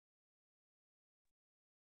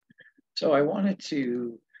So I wanted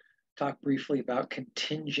to talk briefly about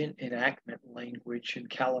contingent enactment language in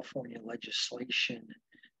California legislation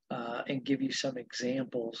and give you some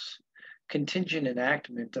examples. Contingent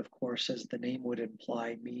enactment, of course, as the name would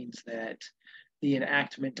imply, means that the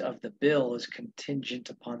enactment of the bill is contingent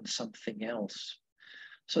upon something else.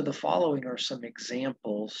 So the following are some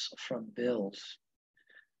examples from bills.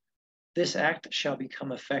 This act shall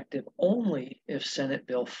become effective only if Senate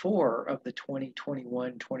Bill 4 of the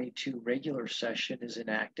 2021-22 regular session is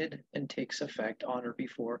enacted and takes effect on or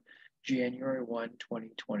before January 1,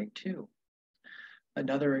 2022.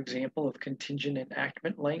 Another example of contingent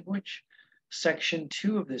enactment language, Section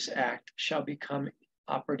 2 of this act shall become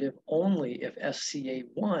operative only if SCA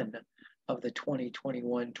 1 of the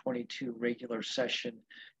 2021-22 regular session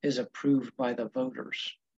is approved by the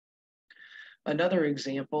voters. Another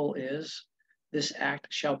example is this act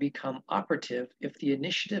shall become operative if the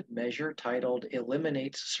initiative measure titled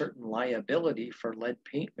Eliminates Certain Liability for Lead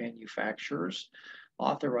Paint Manufacturers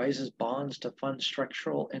authorizes bonds to fund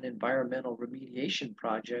structural and environmental remediation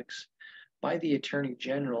projects by the Attorney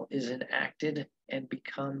General is enacted and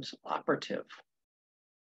becomes operative.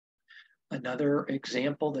 Another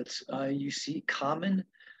example that's you see common,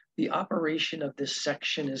 the operation of this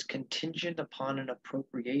section is contingent upon an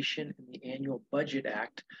appropriation in the Annual Budget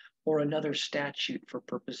Act or another statute for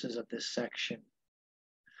purposes of this section.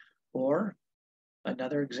 Or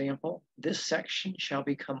another example, this section shall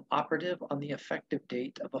become operative on the effective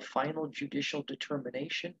date of a final judicial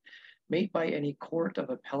determination made by any court of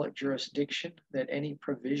appellate jurisdiction that any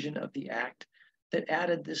provision of the act that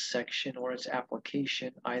added this section or its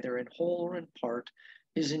application, either in whole or in part,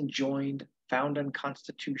 is enjoined, found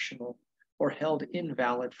unconstitutional, or held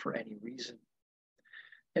invalid for any reason.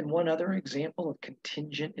 And one other example of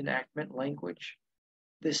contingent enactment language,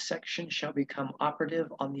 this section shall become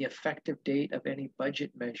operative on the effective date of any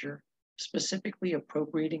budget measure, specifically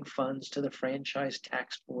appropriating funds to the Franchise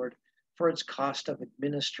Tax Board for its cost of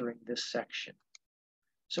administering this section.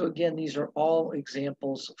 So again, these are all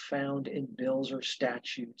examples found in bills or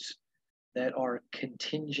statutes that are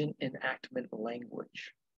contingent enactment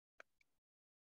language.